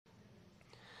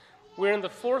We're in the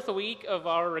fourth week of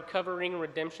our Recovering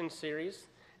Redemption series,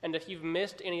 and if you've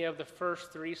missed any of the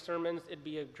first three sermons, it'd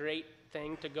be a great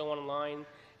thing to go online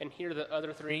and hear the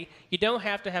other three. You don't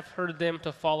have to have heard them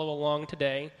to follow along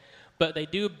today, but they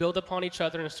do build upon each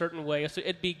other in a certain way, so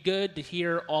it'd be good to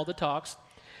hear all the talks.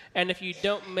 And if you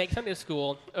don't make Sunday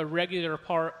school a regular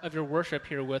part of your worship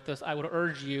here with us, I would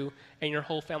urge you and your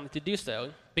whole family to do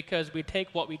so, because we take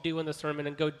what we do in the sermon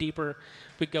and go deeper.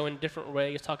 We go in different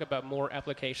ways, talk about more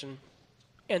application.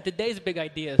 And today's big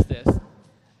idea is this: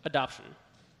 adoption.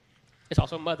 It's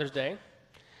also Mother's Day.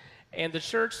 And the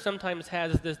church sometimes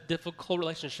has this difficult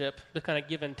relationship to kind of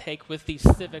give and take with these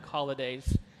civic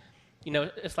holidays. You know,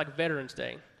 it's like Veterans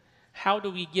Day. How do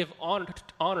we give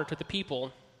honor to the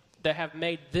people that have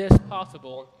made this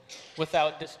possible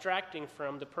without distracting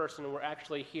from the person we're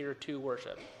actually here to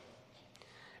worship?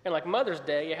 And like Mother's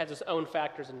Day, it has its own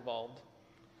factors involved.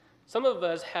 Some of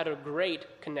us had a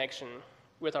great connection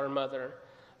with our mother,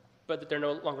 but that they're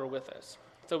no longer with us.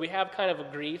 So we have kind of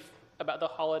a grief about the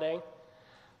holiday.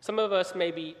 Some of us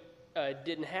maybe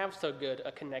didn't have so good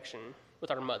a connection with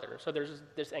our mother. So there's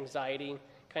this anxiety,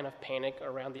 kind of panic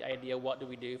around the idea, what do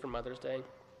we do for Mother's Day?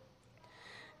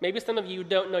 Maybe some of you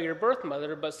don't know your birth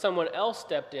mother, but someone else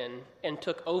stepped in and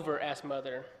took over as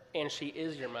mother, and she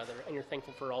is your mother, and you're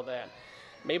thankful for all that.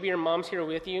 Maybe your mom's here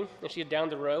with you, and she's down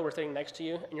the row or sitting next to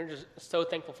you, and you're just so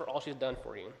thankful for all she's done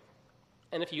for you.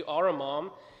 And if you are a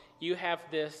mom, you have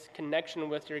this connection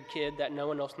with your kid that no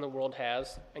one else in the world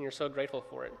has, and you're so grateful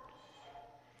for it.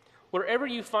 Wherever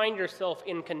you find yourself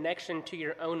in connection to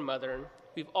your own mother,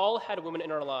 we've all had women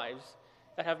in our lives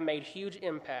that have made huge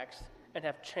impacts and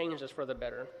have changed us for the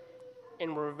better.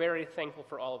 And we're very thankful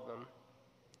for all of them.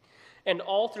 And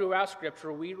all throughout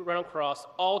Scripture, we run across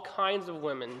all kinds of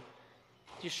women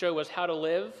to show us how to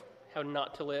live, how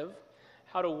not to live,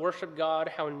 how to worship God,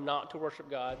 how not to worship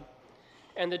God.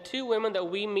 And the two women that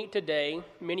we meet today,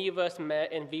 many of us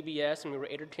met in VBS when we were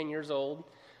 8 or 10 years old.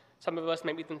 Some of us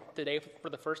may meet them today for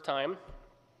the first time,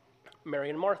 Mary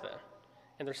and Martha,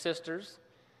 and their sisters.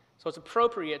 So it's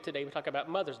appropriate today we talk about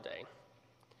Mother's Day.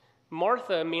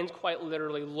 Martha means quite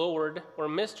literally Lord or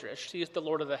mistress. She is the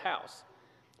Lord of the house.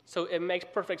 So it makes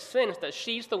perfect sense that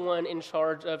she's the one in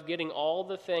charge of getting all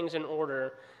the things in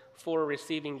order for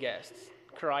receiving guests,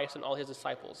 Christ and all his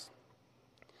disciples.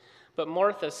 But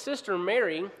Martha's sister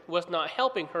Mary was not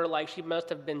helping her like she must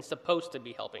have been supposed to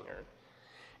be helping her.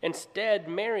 Instead,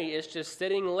 Mary is just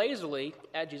sitting lazily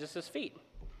at Jesus' feet.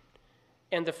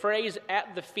 And the phrase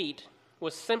 "at the feet"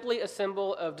 was simply a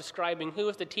symbol of describing who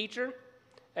was the teacher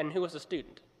and who was the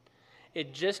student.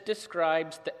 It just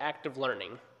describes the act of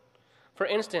learning. For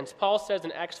instance, Paul says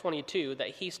in Acts 22 that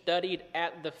he studied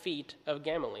at the feet of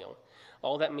Gamaliel.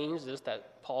 All that means is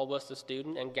that Paul was the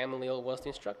student and Gamaliel was the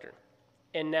instructor.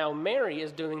 And now Mary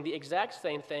is doing the exact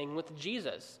same thing with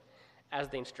Jesus as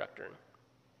the instructor.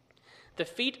 The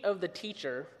feet of the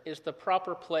teacher is the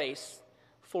proper place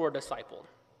for a disciple,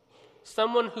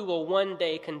 someone who will one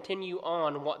day continue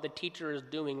on what the teacher is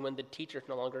doing when the teacher is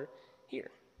no longer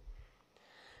here.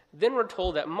 Then we're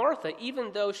told that Martha,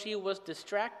 even though she was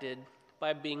distracted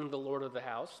by being the Lord of the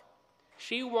house,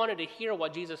 she wanted to hear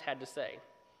what Jesus had to say.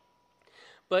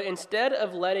 But instead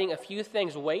of letting a few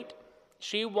things wait,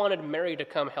 she wanted Mary to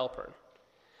come help her.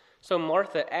 So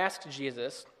Martha asked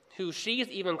Jesus, who she's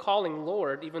even calling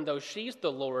Lord, even though she's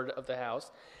the Lord of the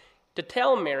house, to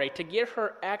tell Mary to get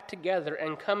her act together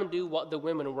and come and do what the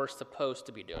women were supposed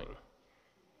to be doing.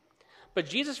 But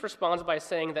Jesus responds by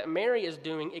saying that Mary is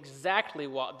doing exactly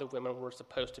what the women were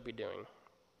supposed to be doing.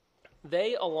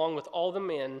 They, along with all the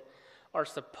men, are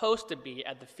supposed to be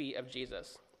at the feet of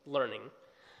Jesus, learning,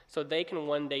 so they can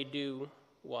one day do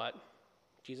what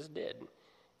Jesus did.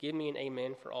 Give me an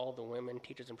amen for all the women,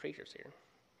 teachers, and preachers here.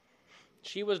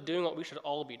 She was doing what we should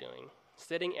all be doing,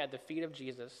 sitting at the feet of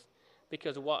Jesus,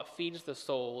 because what feeds the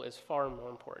soul is far more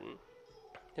important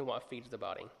than what feeds the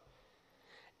body.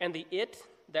 And the it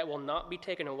that will not be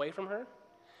taken away from her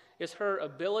is her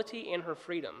ability and her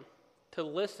freedom to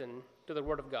listen to the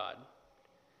Word of God.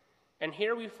 And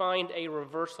here we find a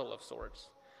reversal of sorts.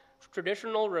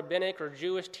 Traditional rabbinic or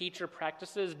Jewish teacher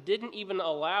practices didn't even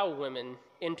allow women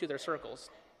into their circles.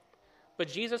 But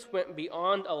Jesus went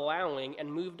beyond allowing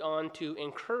and moved on to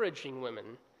encouraging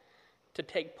women to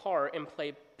take part and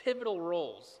play pivotal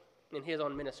roles in his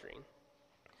own ministry.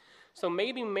 So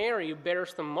maybe Mary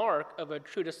bears the mark of a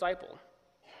true disciple.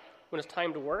 When it's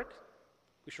time to work,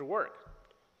 we should work.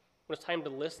 When it's time to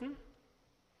listen,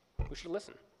 we should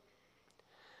listen.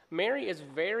 Mary is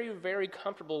very, very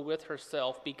comfortable with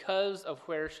herself because of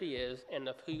where she is and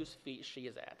of whose feet she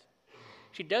is at.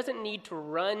 She doesn't need to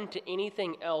run to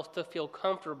anything else to feel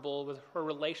comfortable with her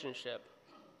relationship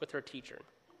with her teacher.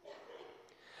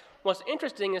 What's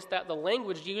interesting is that the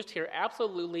language used here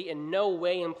absolutely in no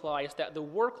way implies that the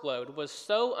workload was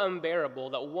so unbearable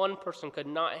that one person could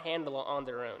not handle it on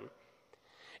their own.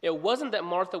 It wasn't that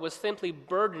Martha was simply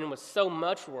burdened with so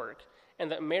much work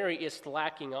and that Mary is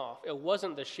slacking off. It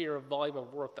wasn't the sheer volume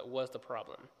of work that was the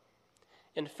problem.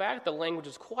 In fact, the language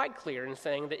is quite clear in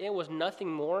saying that it was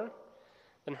nothing more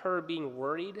than her being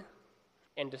worried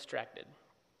and distracted.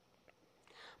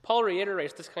 Paul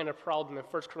reiterates this kind of problem in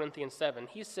 1 Corinthians 7.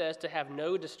 He says to have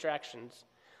no distractions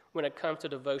when it comes to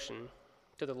devotion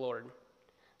to the Lord.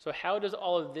 So how does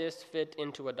all of this fit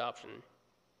into adoption?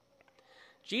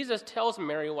 Jesus tells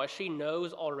Mary what she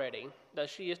knows already, that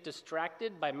she is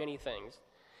distracted by many things.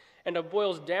 And it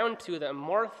boils down to that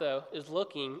Martha is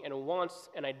looking and wants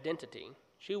an identity.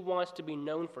 She wants to be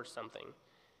known for something.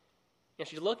 And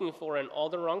she's looking for it in all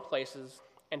the wrong places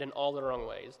and in all the wrong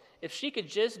ways. If she could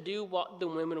just do what the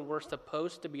women were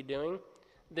supposed to be doing,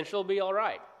 then she'll be all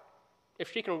right.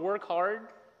 If she can work hard,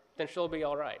 then she'll be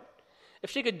all right. If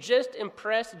she could just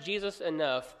impress Jesus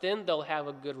enough, then they'll have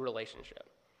a good relationship.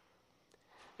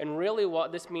 And really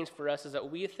what this means for us is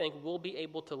that we think we'll be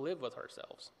able to live with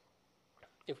ourselves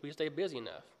if we stay busy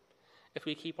enough, if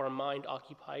we keep our mind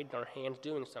occupied and our hands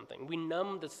doing something. We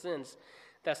numb the sense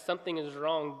that something is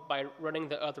wrong by running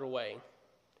the other way.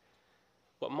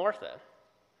 What Martha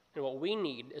and what we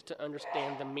need is to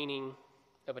understand the meaning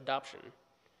of adoption,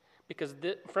 because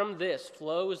from this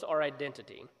flows our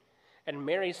identity, and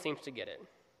Mary seems to get it.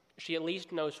 She at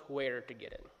least knows where to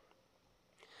get it.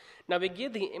 Now we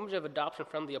get the image of adoption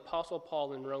from the Apostle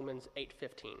Paul in Romans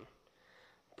 8:15.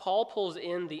 Paul pulls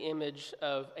in the image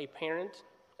of a parent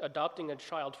adopting a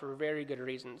child for very good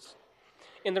reasons.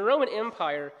 In the Roman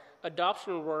Empire,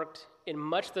 adoption worked in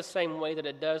much the same way that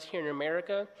it does here in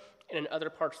America and in other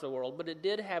parts of the world, but it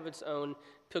did have its own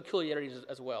peculiarities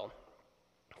as well.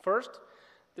 First,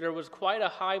 there was quite a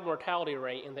high mortality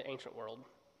rate in the ancient world.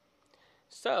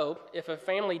 So, if a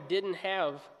family didn't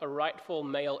have a rightful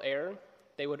male heir,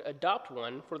 they would adopt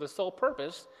one for the sole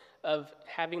purpose of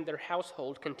having their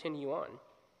household continue on.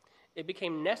 It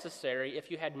became necessary if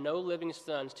you had no living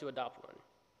sons to adopt one.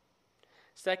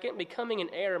 Second, becoming an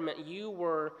heir meant you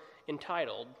were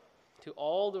entitled to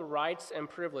all the rights and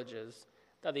privileges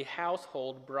that the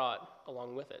household brought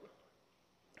along with it.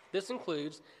 This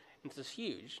includes, and this is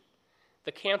huge,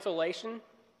 the cancellation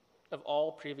of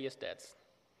all previous debts.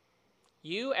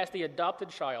 You, as the adopted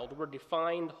child, were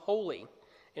defined wholly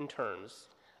in terms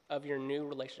of your new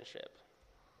relationship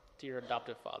to your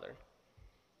adoptive father.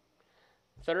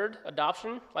 Third,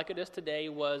 adoption, like it is today,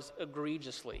 was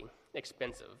egregiously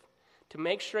expensive. To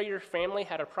make sure your family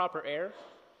had a proper heir,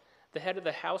 the head of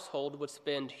the household would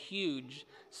spend huge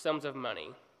sums of money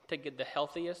to get the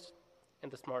healthiest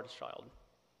and the smartest child.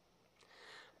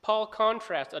 Paul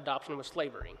contrasts adoption with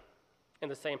slavery in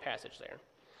the same passage there.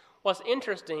 What's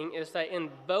interesting is that in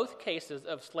both cases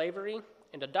of slavery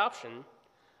and adoption,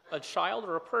 a child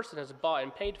or a person is bought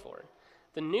and paid for.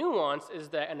 The nuance is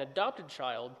that an adopted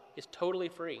child is totally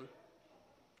free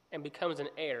and becomes an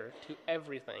heir to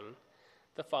everything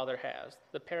the father has.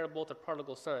 The parable of the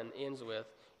prodigal son ends with,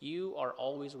 "You are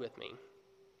always with me,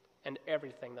 and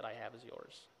everything that I have is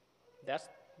yours." That's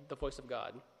the voice of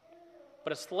God.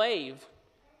 But a slave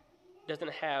doesn't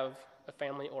have a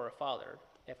family or a father.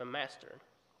 They have a master.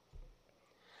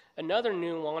 Another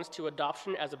nuance to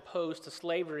adoption as opposed to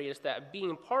slavery is that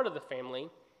being part of the family,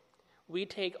 we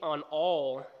take on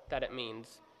all that it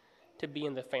means to be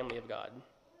in the family of God,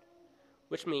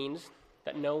 which means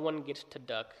that no one gets to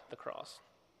duck the cross.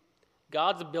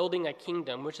 God's building a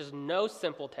kingdom, which is no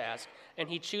simple task, and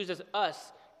he chooses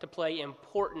us to play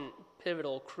important,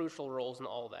 pivotal, crucial roles in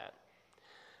all that.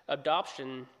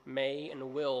 Adoption may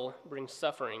and will bring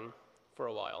suffering for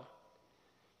a while,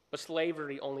 but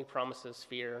slavery only promises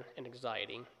fear and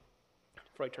anxiety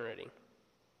for eternity.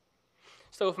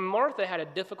 So if Martha had a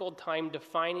difficult time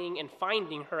defining and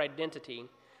finding her identity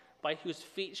by whose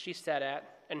feet she sat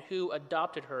at and who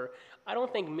adopted her, I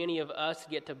don't think many of us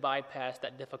get to bypass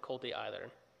that difficulty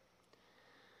either.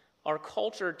 Our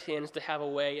culture tends to have a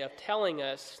way of telling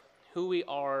us who we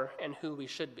are and who we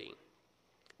should be.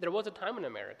 There was a time in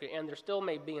America, and there still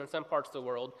may be in some parts of the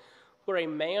world, where a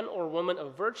man or woman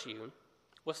of virtue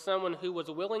was someone who was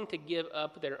willing to give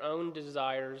up their own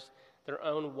desires, their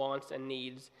own wants and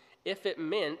needs, if it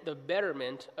meant the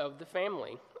betterment of the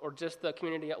family or just the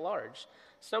community at large.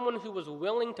 Someone who was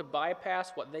willing to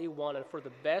bypass what they wanted for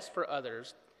the best for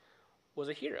others was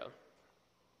a hero.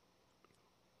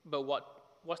 But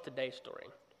what's today's story?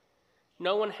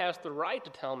 No one has the right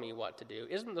to tell me what to do.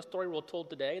 Isn't the story we're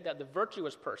told today that the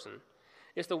virtuous person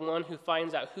is the one who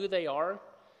finds out who they are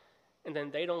and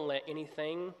then they don't let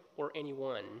anything or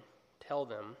anyone tell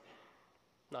them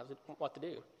what to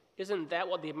do. Isn't that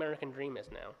what the American dream is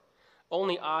now?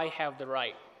 Only I have the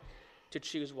right to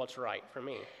choose what's right for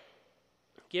me.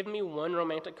 Give me one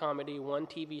romantic comedy, one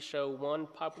TV show, one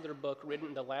popular book written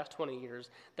in the last 20 years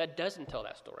that doesn't tell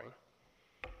that story.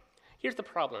 Here's the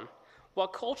problem.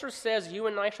 What culture says you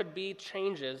and I should be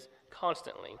changes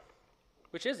constantly.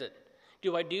 Which is it?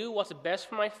 Do I do what's best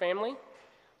for my family?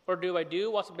 Or do I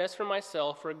do what's best for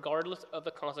myself regardless of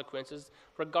the consequences,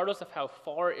 regardless of how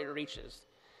far it reaches?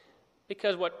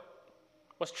 Because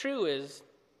what's true is,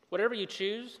 whatever you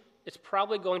choose, it's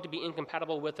probably going to be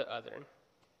incompatible with the other.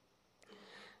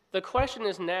 The question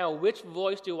is now, which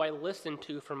voice do I listen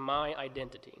to for my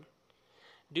identity?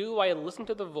 Do I listen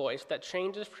to the voice that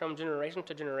changes from generation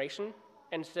to generation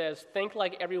and says, think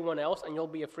like everyone else and you'll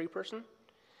be a free person?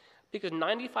 Because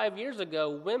 95 years ago,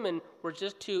 women were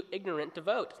just too ignorant to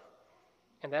vote.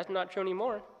 And that's not true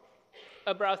anymore.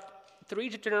 About 3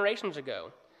 generations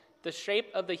ago, the shape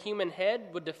of the human head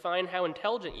would define how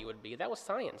intelligent you would be. That was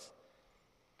science.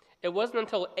 It wasn't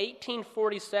until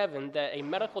 1847 that a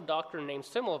medical doctor named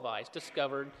Semmelweis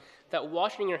discovered that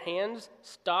washing your hands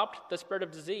stopped the spread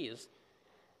of disease.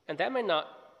 And that may not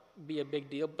be a big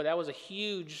deal, but that was a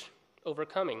huge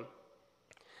overcoming.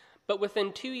 But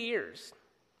within 2 years,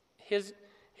 his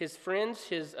friends,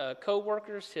 his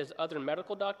co-workers, his other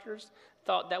medical doctors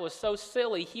thought that was so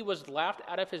silly, he was laughed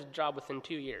out of his job within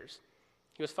 2 years.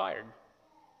 He was fired.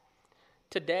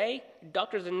 Today,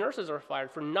 doctors and nurses are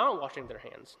fired for not washing their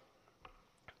hands.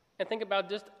 And think about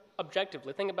this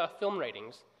objectively. Think about film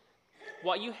ratings.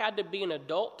 What you had to be an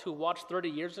adult to watch 30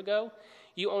 years ago,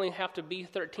 you only have to be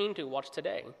 13 to watch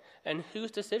today. And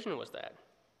whose decision was that?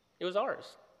 It was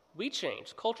ours. We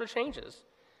changed. Culture changes.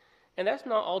 And that's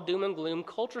not all doom and gloom.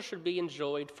 Culture should be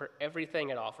enjoyed for everything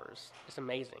it offers. It's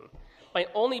amazing. My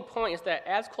only point is that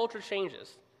as culture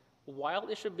changes, while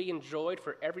it should be enjoyed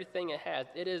for everything it has,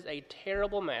 it is a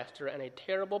terrible master and a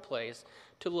terrible place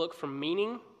to look for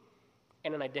meaning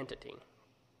and an identity.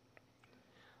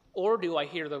 Or do I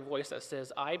hear the voice that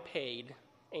says, I paid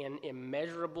an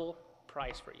immeasurable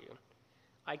price for you.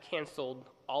 I canceled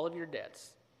all of your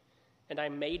debts, and I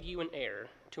made you an heir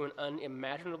to an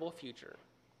unimaginable future.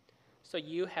 So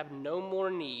you have no more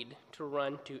need to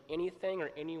run to anything or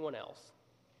anyone else.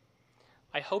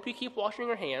 I hope you keep washing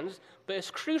your hands, but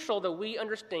it's crucial that we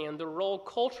understand the role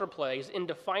culture plays in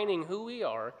defining who we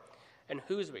are and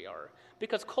whose we are,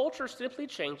 because culture simply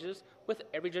changes with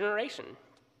every generation.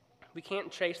 We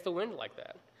can't chase the wind like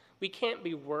that. We can't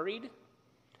be worried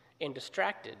and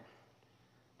distracted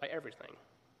by everything.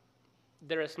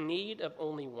 There is need of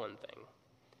only one thing.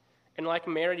 And like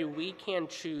Mary, we can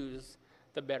choose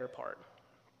the better part.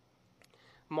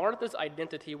 Martha's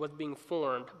identity was being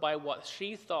formed by what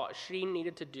she thought she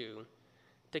needed to do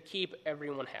to keep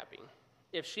everyone happy.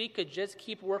 If she could just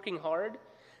keep working hard,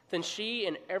 then she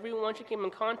and everyone she came in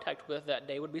contact with that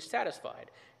day would be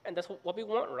satisfied. And that's what we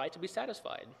want, right? To be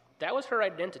satisfied. That was her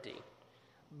identity.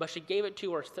 But she gave it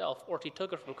to herself, or she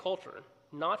took it from culture,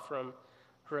 not from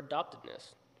her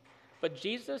adoptedness. But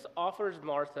Jesus offers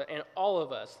Martha and all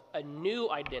of us a new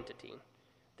identity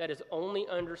that is only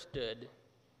understood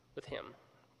with him.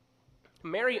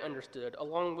 Mary understood,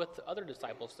 along with the other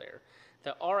disciples there,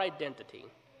 that our identity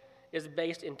is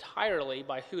based entirely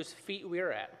by whose feet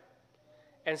we're at.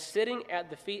 And sitting at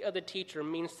the feet of the teacher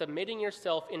means submitting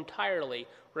yourself entirely,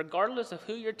 regardless of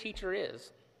who your teacher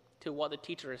is, to what the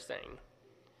teacher is saying.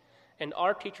 And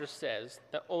our teacher says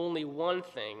that only one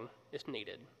thing is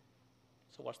needed.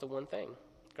 So what's the one thing?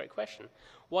 Great question.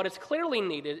 What is clearly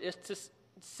needed is to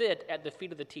sit at the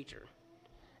feet of the teacher.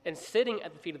 And sitting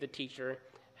at the feet of the teacher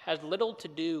has little to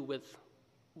do with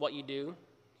what you do,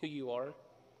 who you are.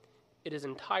 It is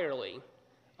entirely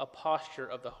a posture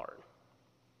of the heart.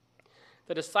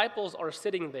 The disciples are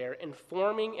sitting there and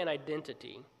forming an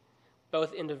identity,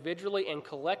 both individually and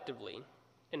collectively,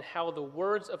 in how the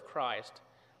words of Christ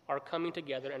are coming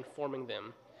together and forming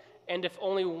them. And if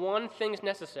only one thing is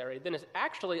necessary, then it's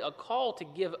actually a call to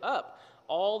give up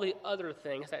all the other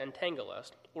things that entangle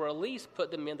us, or at least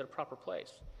put them in their proper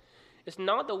place. It's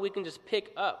not that we can just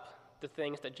pick up the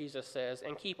things that Jesus says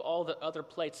and keep all the other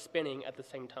plates spinning at the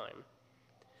same time.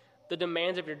 The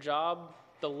demands of your job,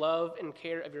 the love and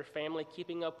care of your family,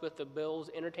 keeping up with the bills,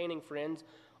 entertaining friends,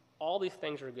 all these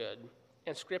things are good.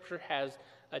 And Scripture has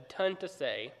a ton to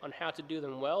say on how to do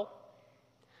them well.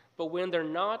 But when they're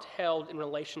not held in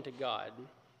relation to God,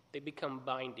 they become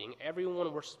binding.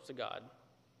 Everyone worships a God.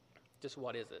 Just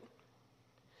what is it?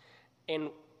 And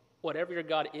whatever your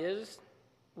God is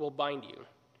will bind you.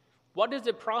 What does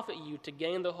it profit you to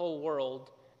gain the whole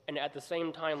world and at the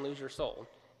same time lose your soul?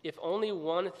 If only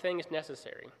one thing is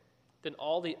necessary, then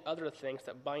all the other things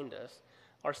that bind us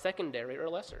are secondary or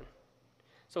lesser.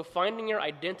 So finding your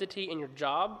identity in your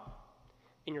job,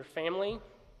 in your family,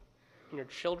 in your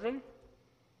children,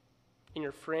 in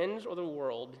your friends, or the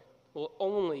world will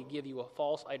only give you a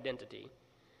false identity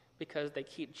because they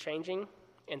keep changing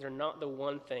and they're not the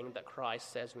one thing that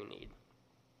Christ says we need.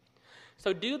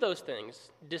 So do those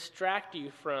things distract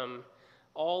you from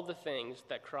all the things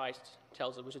that Christ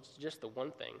tells us, which is just the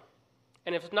one thing?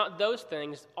 And if it's not those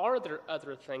things, are there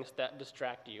other things that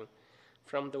distract you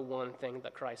from the one thing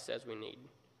that Christ says we need?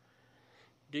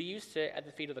 Do you sit at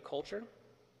the feet of the culture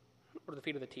or the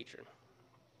feet of the teacher?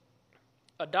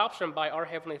 Adoption by our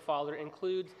Heavenly Father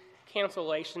includes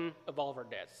cancellation of all of our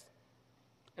debts.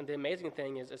 And the amazing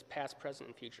thing is it's past, present,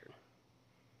 and future.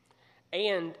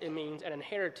 And it means an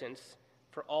inheritance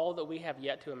for all that we have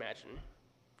yet to imagine.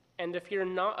 And if you're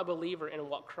not a believer in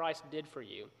what Christ did for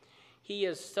you, he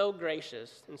is so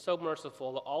gracious and so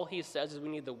merciful that all he says is we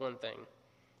need the one thing.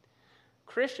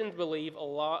 Christians believe a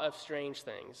lot of strange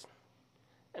things,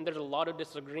 and there's a lot of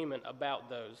disagreement about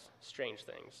those strange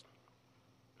things.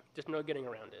 There's no getting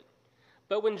around it.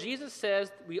 But when Jesus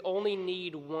says we only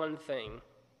need one thing,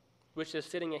 which is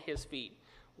sitting at his feet,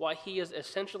 what he is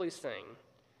essentially saying,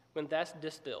 when that's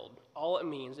distilled, all it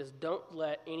means is don't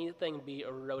let anything be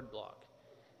a roadblock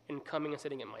in coming and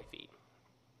sitting at my feet.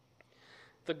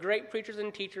 The great preachers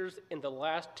and teachers in the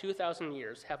last 2,000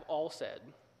 years have all said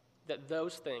that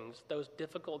those things, those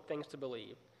difficult things to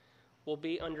believe, will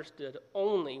be understood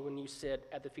only when you sit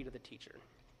at the feet of the teacher.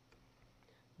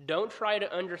 Don't try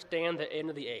to understand the end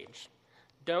of the age.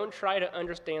 Don't try to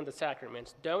understand the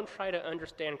sacraments. Don't try to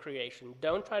understand creation.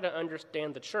 Don't try to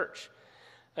understand the church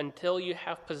until you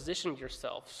have positioned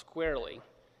yourself squarely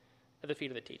at the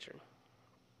feet of the teacher.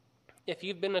 If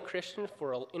you've been a Christian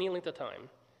for any length of time,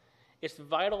 it's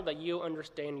vital that you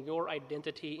understand your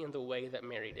identity in the way that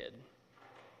Mary did.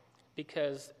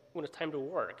 Because when it's time to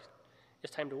work,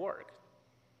 it's time to work.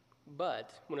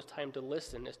 But when it's time to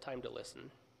listen, it's time to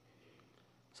listen.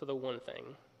 So the one thing,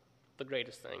 the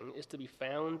greatest thing, is to be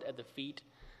found at the feet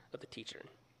of the teacher.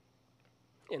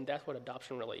 And that's what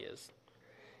adoption really is.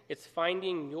 It's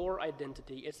finding your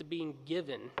identity. It's being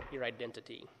given your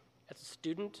identity. As a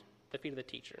student, the feet of the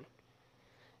teacher.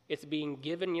 It's being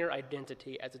given your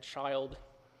identity as a child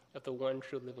of the one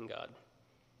true living God.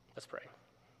 Let's pray.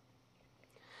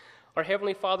 Our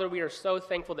Heavenly Father, we are so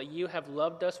thankful that you have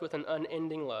loved us with an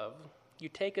unending love. You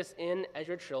take us in as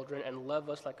your children and love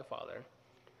us like a father.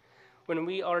 When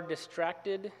we are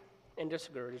distracted and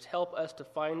discouraged, help us to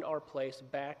find our place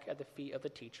back at the feet of the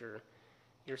teacher,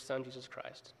 your Son, Jesus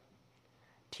Christ.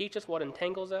 Teach us what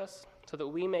entangles us so that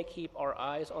we may keep our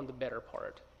eyes on the better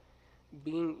part,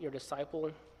 being your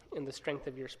disciple in the strength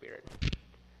of your Spirit.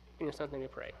 In your Son's name we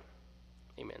pray.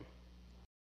 Amen.